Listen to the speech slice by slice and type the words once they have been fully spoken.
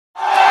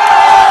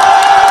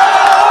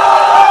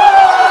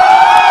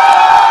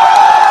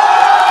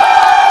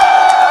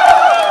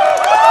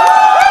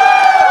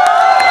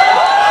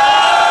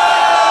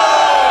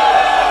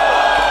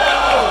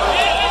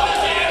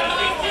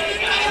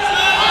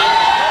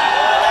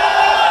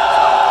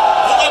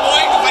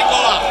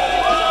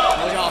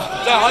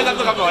開心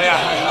都咁耐啊！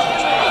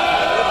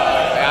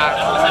係啊。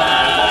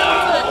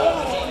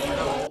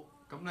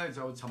咁咧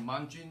就尋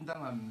晚專登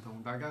唔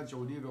同大家做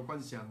呢個軍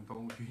事行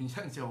動，原因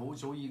就好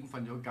早已經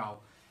瞓咗覺，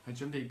係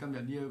準備今日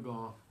呢一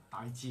個大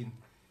戰。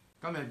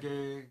今日嘅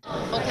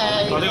OK。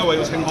呢個位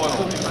要清開喎。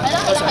係啦。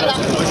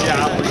唔好意思啊。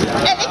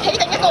你企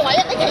定一個位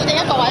啊！你企定一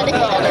個位，你企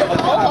定。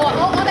好好啊！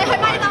我哋去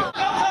咪兜。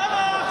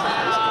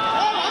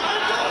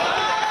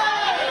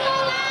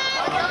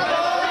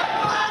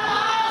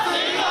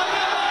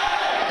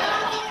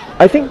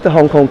I think the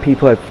Hong Kong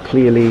people have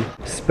clearly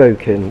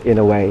spoken in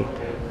a way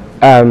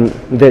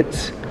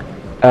that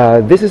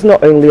this is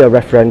not only a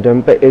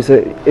referendum, but it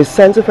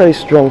sends a very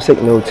strong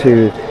signal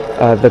to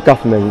the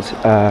government,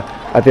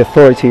 the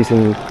authorities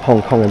in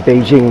Hong Kong and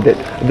Beijing that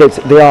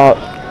they are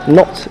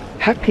not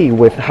happy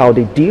with how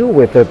they deal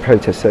with the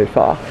protests so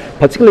far,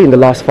 particularly in the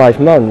last 5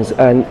 months.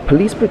 And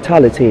police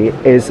brutality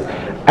is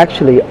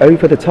actually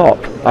over the top,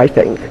 I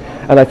think.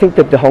 And I think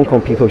that the Hong Kong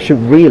people should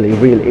really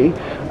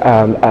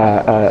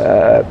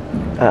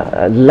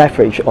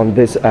leverage on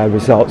this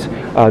result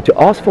to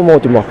ask for more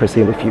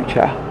democracy in the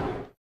future.